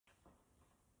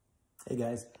Hey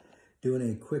guys,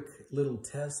 doing a quick little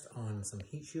test on some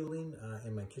heat shielding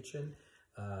in my kitchen,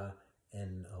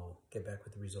 and I'll get back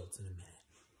with the results in a minute.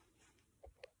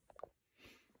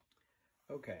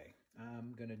 Okay,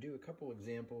 I'm going to do a couple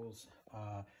examples.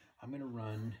 I'm going to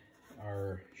run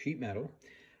our sheet metal,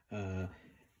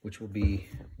 which will be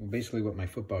basically what my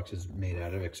Footbox is made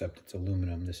out of, except it's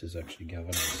aluminum. This is actually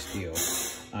galvanized steel.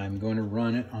 I'm going to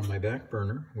run it on my back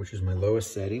burner, which is my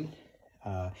lowest setting.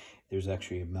 There's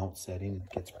actually a melt setting. It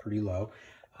gets pretty low.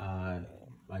 I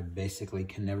basically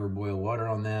can never boil water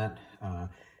on that.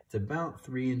 It's about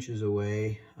 3 inches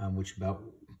away, which about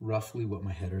roughly what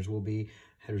my headers will be.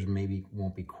 Headers maybe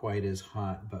won't be quite as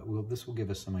hot, but this will give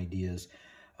us some ideas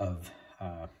of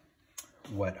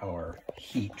what our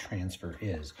heat transfer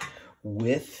is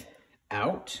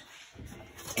without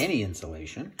any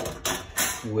insulation,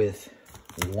 with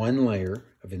one layer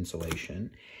of insulation.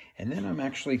 And then I'm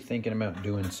actually thinking about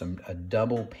doing a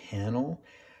double panel,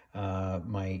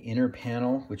 my inner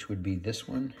panel, which would be this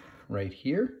one right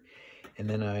here. And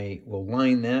then I will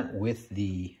line that with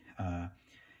the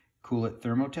Cool It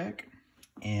Thermotech.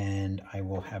 And I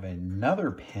will have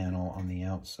another panel on the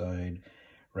outside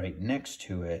right next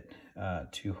to it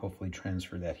to hopefully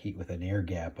transfer that heat with an air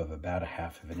gap of about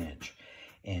 1/2 inch.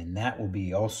 And that will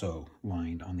be also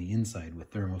lined on the inside with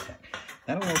Thermotech.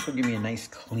 That'll also give me a nice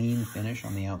clean finish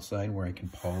on the outside where I can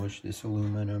polish this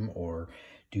aluminum or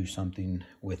do something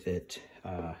with it,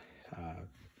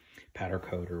 powder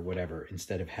coat or whatever,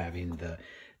 instead of having the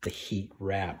heat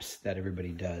wraps that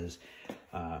everybody does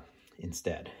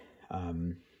instead.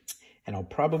 And I'll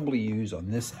probably use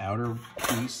on this outer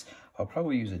piece, I'll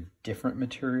probably use a different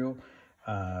material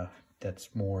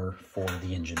that's more for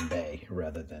the engine bay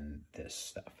rather than this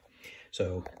stuff.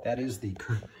 So that is the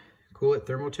Cool It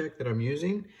Thermotech that I'm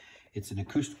using. It's an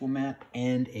acoustical mat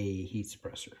and a heat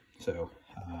suppressor. So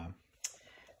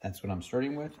that's what I'm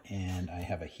starting with. And I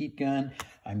have a heat gun.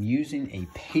 I'm using a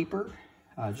paper,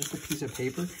 just a piece of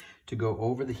paper to go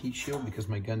over the heat shield because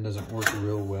my gun doesn't work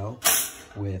real well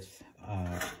with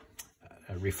a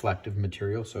reflective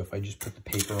material. So if I just put the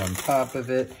paper on top of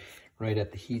it, right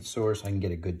at the heat source, I can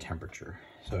get a good temperature.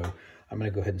 So I'm going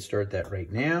to go ahead and start that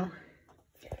right now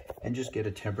and just get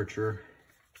a temperature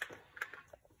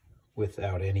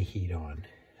without any heat on.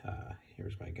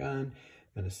 Here's my gun.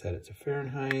 I'm going to set it to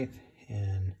Fahrenheit,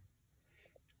 and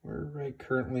we're right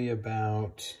currently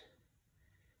about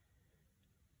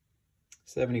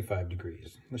 75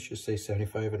 degrees. Let's just say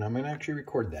 75, and I'm going to actually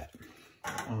record that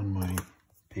on my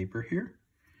paper here.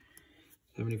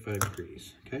 75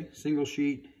 degrees. Okay, single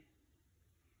sheet.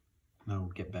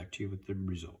 I'll get back to you with the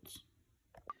results.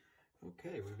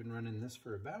 Okay, we've been running this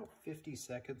for about 50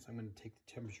 seconds. I'm going to take the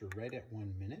temperature right at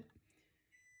 1 minute.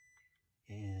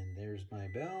 And there's my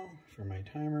bell for my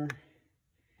timer.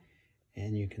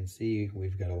 And you can see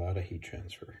we've got a lot of heat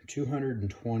transfer.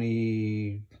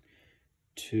 220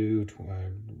 to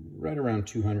right around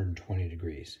 220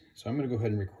 degrees. So I'm going to go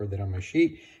ahead and record that on my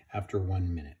sheet after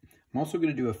 1 minute. I'm also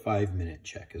going to do a 5-minute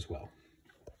check as well.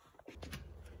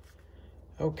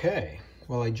 Okay,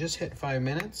 well, I just hit 5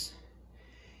 minutes,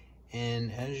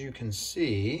 and as you can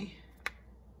see,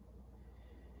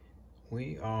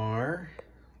 we are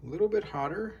a little bit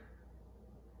hotter,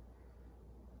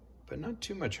 but not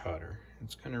too much hotter.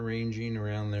 It's kind of ranging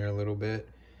around there a little bit,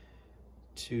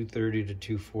 230 to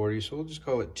 240, so we'll just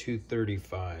call it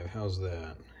 235. How's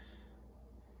that?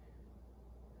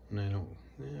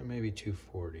 Maybe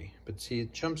 240, but see,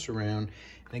 it jumps around.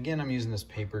 And again, I'm using this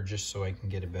paper just so I can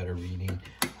get a better reading.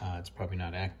 It's probably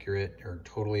not accurate or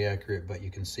totally accurate, but you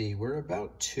can see we're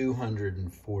about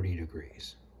 240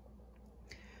 degrees,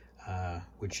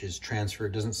 which is transfer.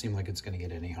 It doesn't seem like it's going to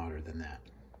get any hotter than that.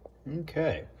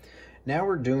 Okay, now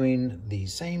we're doing the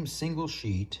same single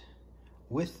sheet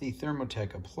with the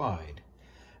Thermotech applied.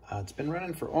 It's been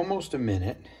running for almost a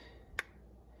minute.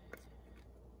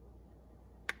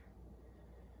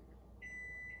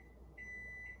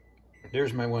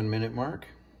 There's my 1 minute mark.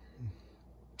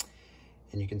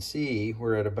 And you can see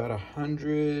we're at about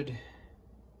 100,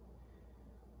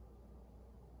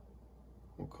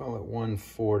 we'll call it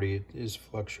 140. It is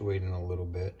fluctuating a little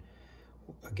bit.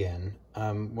 Again,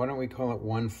 why don't we call it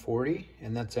 140?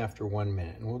 And that's after 1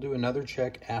 minute. And we'll do another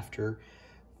check after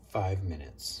 5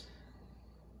 minutes.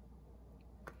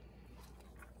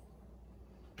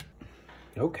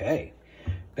 Okay,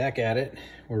 back at it.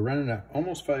 We're running at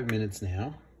almost 5 minutes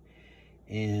now.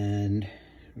 And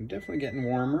I'm definitely getting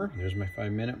warmer. There's my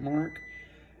 5 minute mark.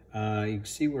 You can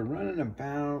see we're running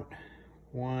about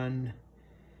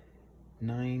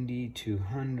 190,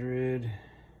 200.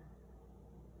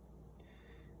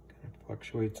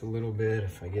 Fluctuates a little bit.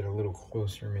 If I get a little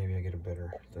closer, maybe I get a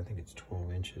better, I think it's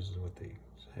 12 inches is what they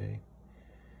say.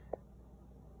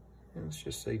 And let's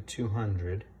just say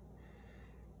 200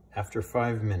 after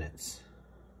 5 minutes.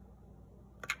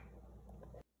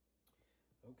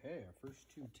 Okay, our first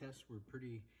two tests were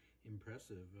pretty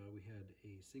impressive. We had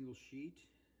a single sheet,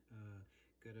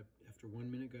 got up after 1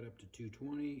 minute, got up to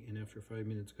 220, and after 5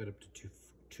 minutes got up to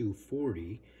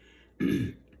 240.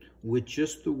 With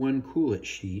just the one coolant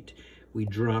sheet, we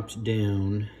dropped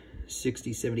down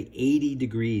 60, 70, 80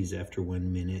 degrees after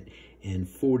 1 minute and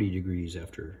 40 degrees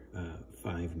after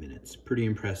 5 minutes. Pretty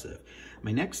impressive.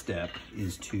 My next step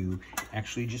is to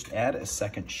actually just add a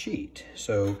second sheet.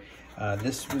 So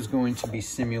this was going to be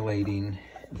simulating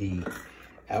the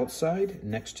outside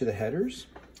next to the headers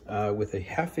with a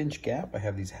 1/2 inch gap. I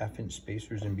have these 1/2 inch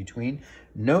spacers in between.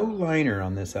 No liner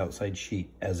on this outside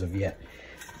sheet as of yet.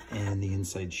 And the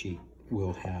inside sheet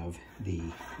will have the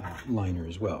liner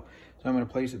as well. So I'm going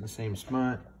to place it in the same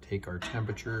spot, take our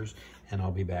temperatures, and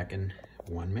I'll be back in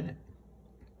 1 minute.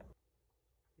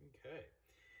 Okay,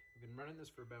 we've been running this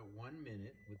for about 1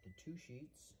 minute with the two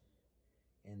sheets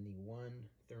and the one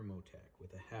Thermotech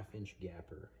with a 1/2 inch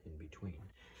gapper in between.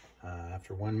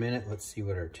 After 1 minute, let's see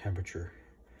what our temperature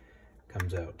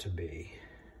comes out to be.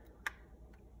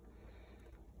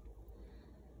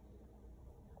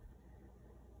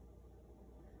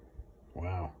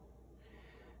 Wow.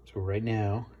 So right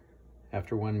now,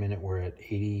 after 1 minute, we're at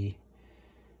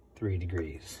 83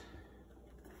 degrees.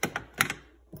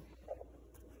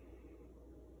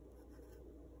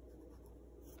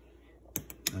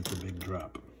 That's a big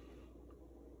drop.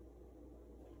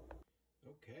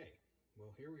 Okay,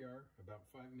 well here we are, about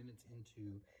 5 minutes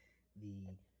into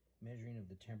the measuring of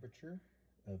the temperature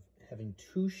of having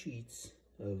two sheets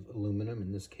of aluminum,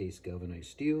 in this case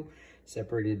galvanized steel,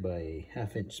 separated by a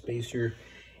 1/2 inch spacer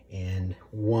and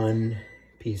one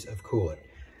piece of coolant.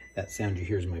 That sound you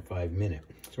hear is my 5 minute.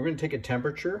 So we're going to take a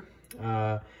temperature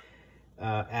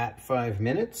at 5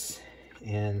 minutes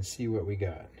and see what we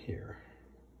got here.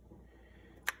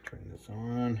 Turn this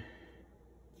on,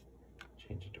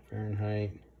 change it to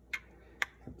Fahrenheit.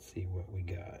 Let's see what we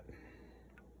got.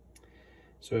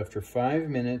 So after 5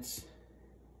 minutes,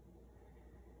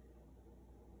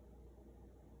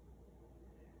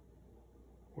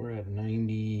 we're at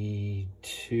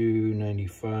 92,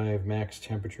 95, max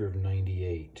temperature of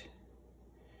 98.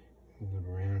 Move it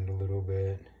around a little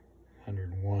bit,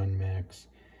 101 max.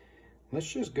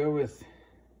 Let's just go with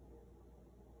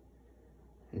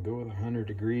 100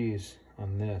 degrees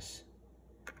on this.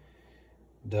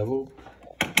 Double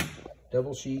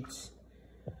sheets,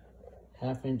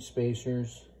 1/2 inch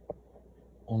spacers,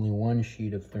 only one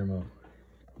sheet of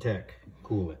Thermotech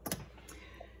coolant.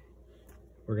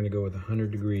 We're going to go with 100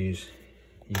 degrees.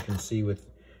 You can see with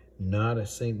not a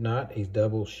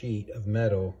double sheet of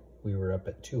metal, we were up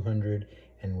at 200,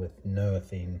 and with no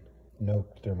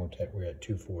Thermotech, we're at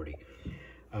 240.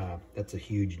 That's a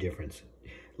huge difference.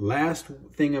 Last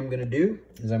thing I'm going to do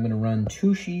is I'm going to run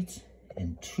two sheets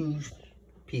and two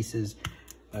pieces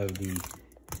of the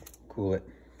coolant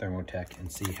Thermotech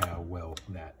and see how well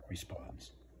that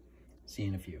responds. See you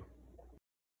in a few.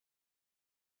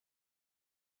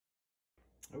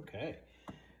 Okay,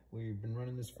 we've been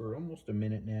running this for almost a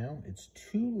minute now. It's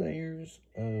 2 layers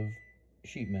of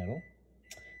sheet metal,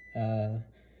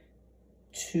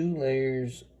 2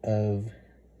 layers of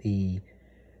the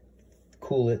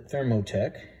coolant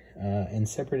Thermotech, and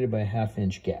separated by a 1/2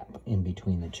 inch gap in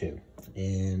between the two.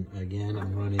 And again,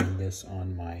 I'm running this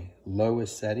on my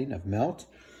lowest setting of melt.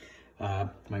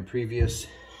 My previous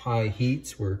high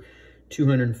heats were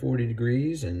 240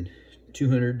 degrees and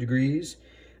 200 degrees.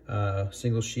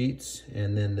 Single sheets,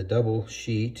 and then the double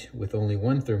sheet with only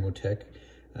one Thermotech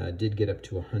did get up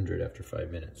to 100 after 5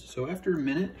 minutes. So after a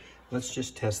minute, let's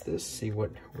just test this, see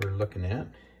what we're looking at.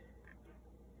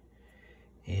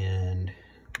 And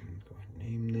go ahead and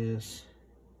name this.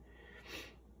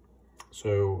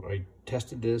 So I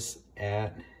tested this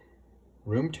at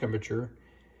room temperature,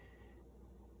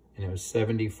 and it was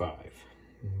 75.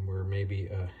 We're maybe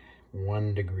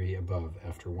 1 degree above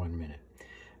after 1 minute.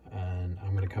 And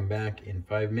I'm going to come back in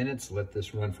 5 minutes, let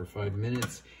this run for 5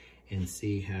 minutes, and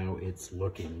see how it's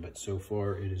looking. But so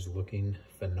far, it is looking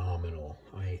phenomenal.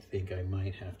 I think I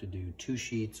might have to do 2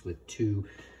 sheets with 2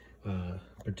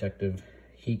 protective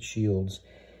heat shields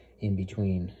in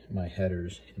between my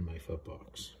headers and my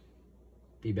Footbox.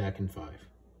 Be back in 5.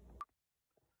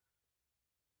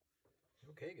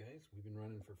 Okay, guys, we've been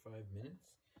running for 5 minutes.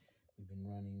 We've been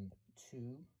running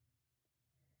 2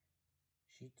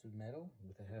 sheets of metal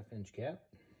with a 1/2 inch gap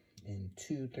and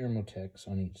 2 Thermotechs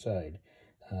on each side.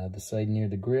 The side near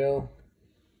the grill,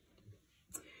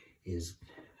 is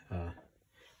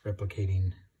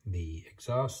replicating the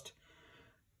exhaust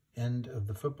end of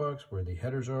the Footbox where the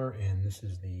headers are, and this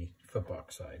is the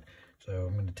Footbox side. So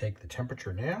I'm going to take the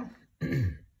temperature now,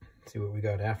 see what we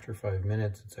got after 5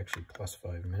 minutes. It's actually plus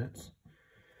 5 minutes,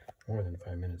 more than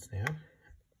 5 minutes now.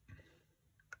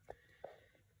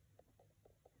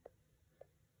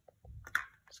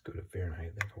 Let's go to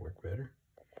Fahrenheit, that'll work better.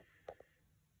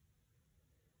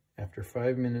 After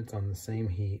 5 minutes on the same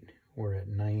heat, we're at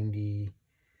 90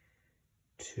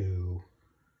 to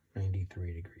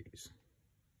 93 degrees.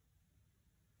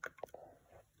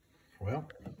 Well,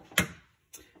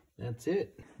 that's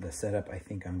it. The setup I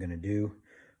think I'm gonna do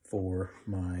for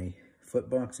my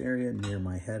Footbox area near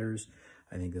my headers.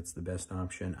 I think that's the best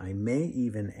option. I may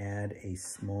even add a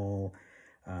small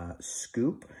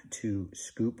scoop to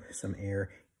scoop some air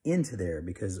into there,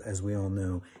 because as we all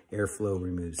know, airflow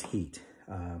removes heat.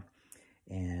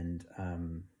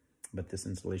 But this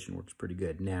insulation works pretty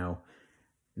good. Now,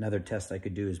 another test I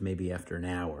could do is maybe after an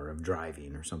hour of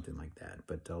driving or something like that,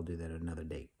 but I'll do that at another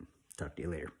date. Talk to you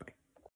later. Bye.